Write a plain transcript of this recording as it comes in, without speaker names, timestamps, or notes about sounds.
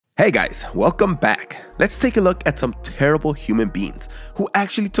Hey guys, welcome back. Let's take a look at some terrible human beings who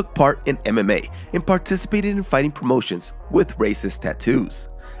actually took part in MMA and participated in fighting promotions with racist tattoos.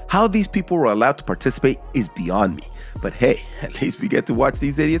 How these people were allowed to participate is beyond me, but hey, at least we get to watch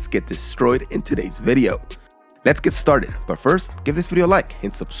these idiots get destroyed in today's video. Let's get started, but first, give this video a like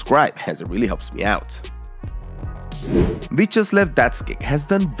and subscribe as it really helps me out. Vyacheslav Datskik has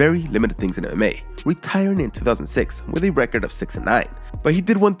done very limited things in MMA, retiring in 2006 with a record of 6-9. But he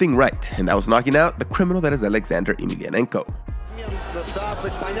did one thing right, and that was knocking out the criminal that is Alexander Emelianenko.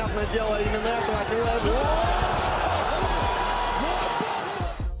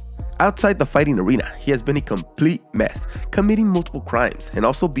 Outside the fighting arena, he has been a complete mess, committing multiple crimes and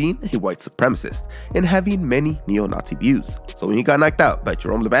also being a white supremacist and having many neo-Nazi views. So when he got knocked out by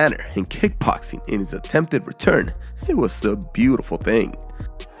Jerome Lebanner in kickboxing in his attempted return, it was a beautiful thing.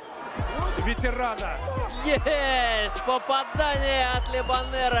 Yes! Попадание от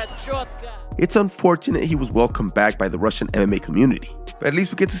Лебанера четко! It's unfortunate he was welcomed back by the Russian MMA community, but at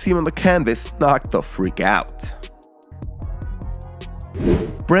least we get to see him on the canvas knock the freak out.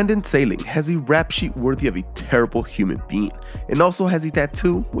 Brendan Sailing has a rap sheet worthy of a terrible human being, and also has a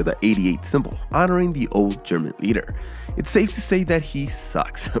tattoo with an 88 symbol honoring the old German leader. It's safe to say that he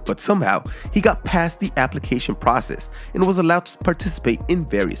sucks, but somehow he got past the application process and was allowed to participate in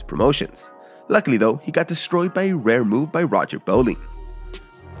various promotions. Luckily though, he got destroyed by a rare move by Roger Bowling.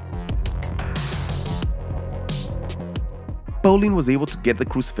 Bowling was able to get the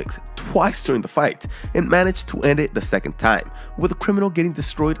crucifix twice during the fight and managed to end it the second time, with the criminal getting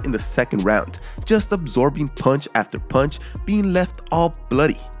destroyed in the second round, just absorbing punch after punch, being left all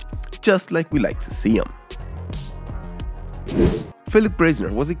bloody, just like we like to see him. Philip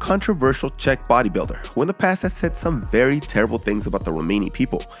Brazner was a controversial Czech bodybuilder who in the past has said some very terrible things about the Romanian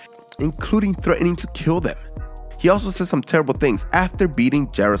people, including threatening to kill them. He also said some terrible things after beating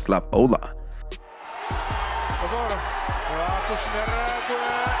Jaroslav Ola.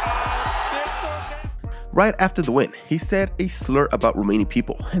 Right after the win, he said a slur about Romanian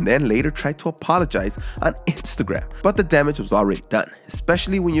people and then later tried to apologize on Instagram, but the damage was already done,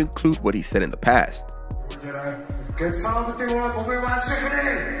 especially when you include what he said in the past.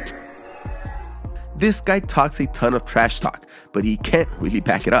 This guy talks a ton of trash talk, but he can't really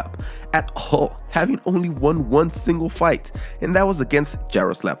back it up at all, having only won one single fight, and that was against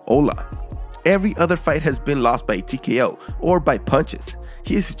Jaroslav Ola. Every other fight has been lost by a TKO or by punches.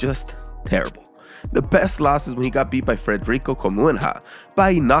 He is just terrible. The best loss is when he got beat by Federico Comunha by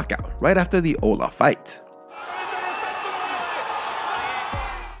a knockout right after the Ola fight.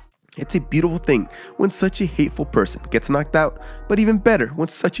 It's a beautiful thing when such a hateful person gets knocked out, but even better when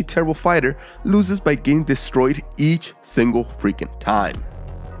such a terrible fighter loses by getting destroyed each single freaking time.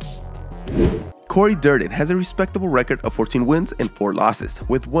 Corey Durden has a respectable record of 14 wins and 4 losses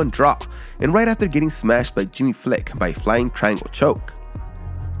with 1 draw, and right after getting smashed by Jimmy Flick by flying triangle choke.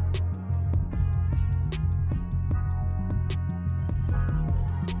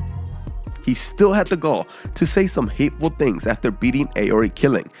 He still had the gall to say some hateful things after beating Aori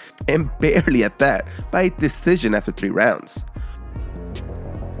Killing, and barely at that, by a decision after 3 rounds.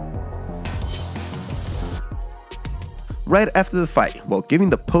 Right after the fight, while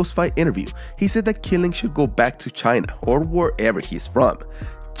giving the post-fight interview, he said that Killing should go back to China or wherever he's from.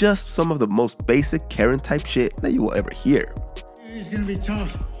 Just some of the most basic Karen type shit that you will ever hear. It's gonna be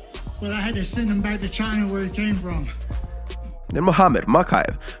tough, but I had to send him back to China where he came from. Then Mohammed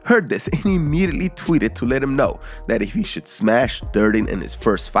Makhaev heard this and immediately tweeted to let him know that if he should smash Durden in his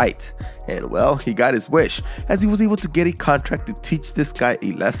first fight. And well, he got his wish, as he was able to get a contract to teach this guy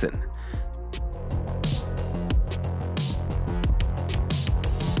a lesson.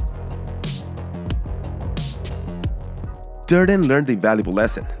 Durden learned a valuable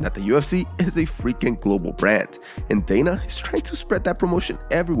lesson that the UFC is a freaking global brand, and Dana is trying to spread that promotion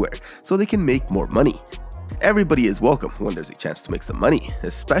everywhere so they can make more money. Everybody is welcome when there's a chance to make some money,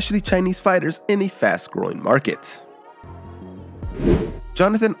 especially Chinese fighters in a fast-growing market.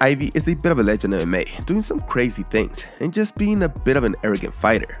 Jonathan Ivey is a bit of a legend in MMA, doing some crazy things and just being a bit of an arrogant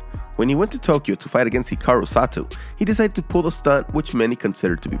fighter. When he went to Tokyo to fight against Hikaru Sato, he decided to pull the stunt which many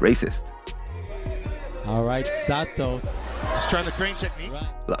considered to be racist. Alright, Sato. He's trying the crane technique.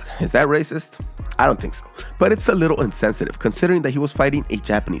 Look, is that racist? I don't think so, but it's a little insensitive considering that he was fighting a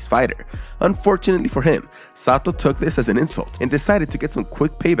Japanese fighter. Unfortunately for him, Sato took this as an insult and decided to get some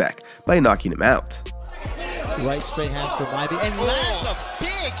quick payback by knocking him out. Right straight hands from Ivey and lands a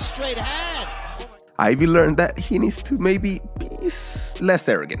big straight hand. Ivey learned that he needs to maybe be less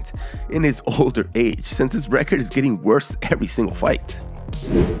arrogant in his older age, since his record is getting worse every single fight.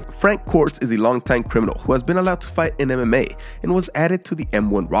 Frank Quartz is a longtime criminal who has been allowed to fight in MMA and was added to the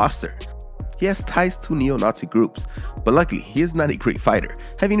M1 roster. He has ties to neo-Nazi groups, but luckily he is not a great fighter,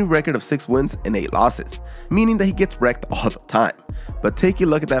 having a record of 6 wins and 8 losses, meaning that he gets wrecked all the time. But take a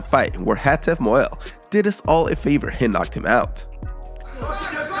look at that fight where Hatef Moel did us all a favor and knocked him out.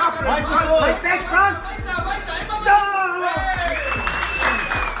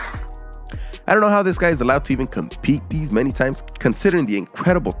 I don't know how this guy is allowed to even compete these many times, considering the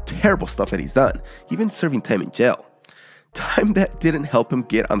incredible, terrible stuff that he's done, even serving time in jail. Time that didn't help him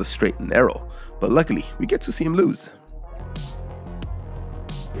get on the straight and narrow, but luckily we get to see him lose.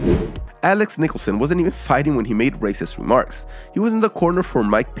 Alex Nicholson wasn't even fighting when he made racist remarks. He was in the corner for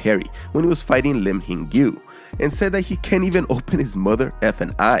Mike Perry when he was fighting Lim Hing-gyu, and said that he can't even open his mother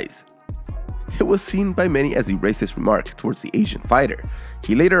effing eyes. It was seen by many as a racist remark towards the Asian fighter.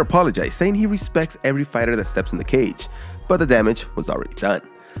 He later apologized, saying he respects every fighter that steps in the cage, but the damage was already done.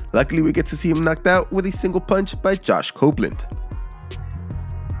 Luckily, we get to see him knocked out with a single punch by Josh Copeland.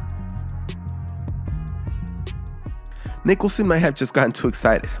 Nicholson might have just gotten too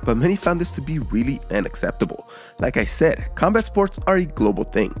excited, but many found this to be really unacceptable. Like I said, combat sports are a global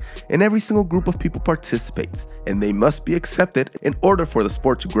thing, and every single group of people participates, and they must be accepted in order for the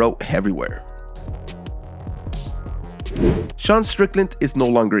sport to grow everywhere. Sean Strickland is no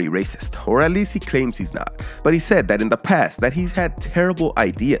longer a racist, or at least he claims he's not, but he said that in the past that he's had terrible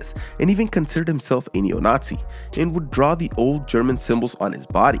ideas and even considered himself a neo-Nazi and would draw the old German symbols on his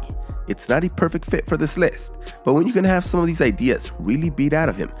body. It's not a perfect fit for this list, but when you can have some of these ideas really beat out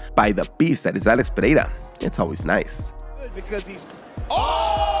of him by the beast that is Alex Pereira, it's always nice. Because he's...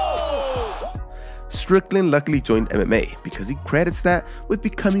 Strickland luckily joined MMA because he credits that with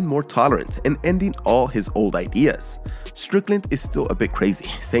becoming more tolerant and ending all his old ideas. Strickland is still a bit crazy,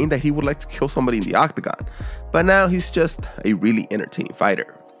 saying that he would like to kill somebody in the octagon, but now he's just a really entertaining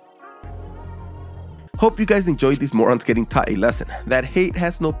fighter. Hope you guys enjoyed these morons getting taught a lesson that hate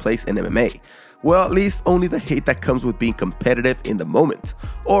has no place in MMA. Well, at least only the hate that comes with being competitive in the moment,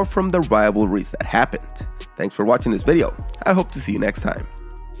 or from the rivalries that happened. Thanks for watching this video. I hope to see you next time.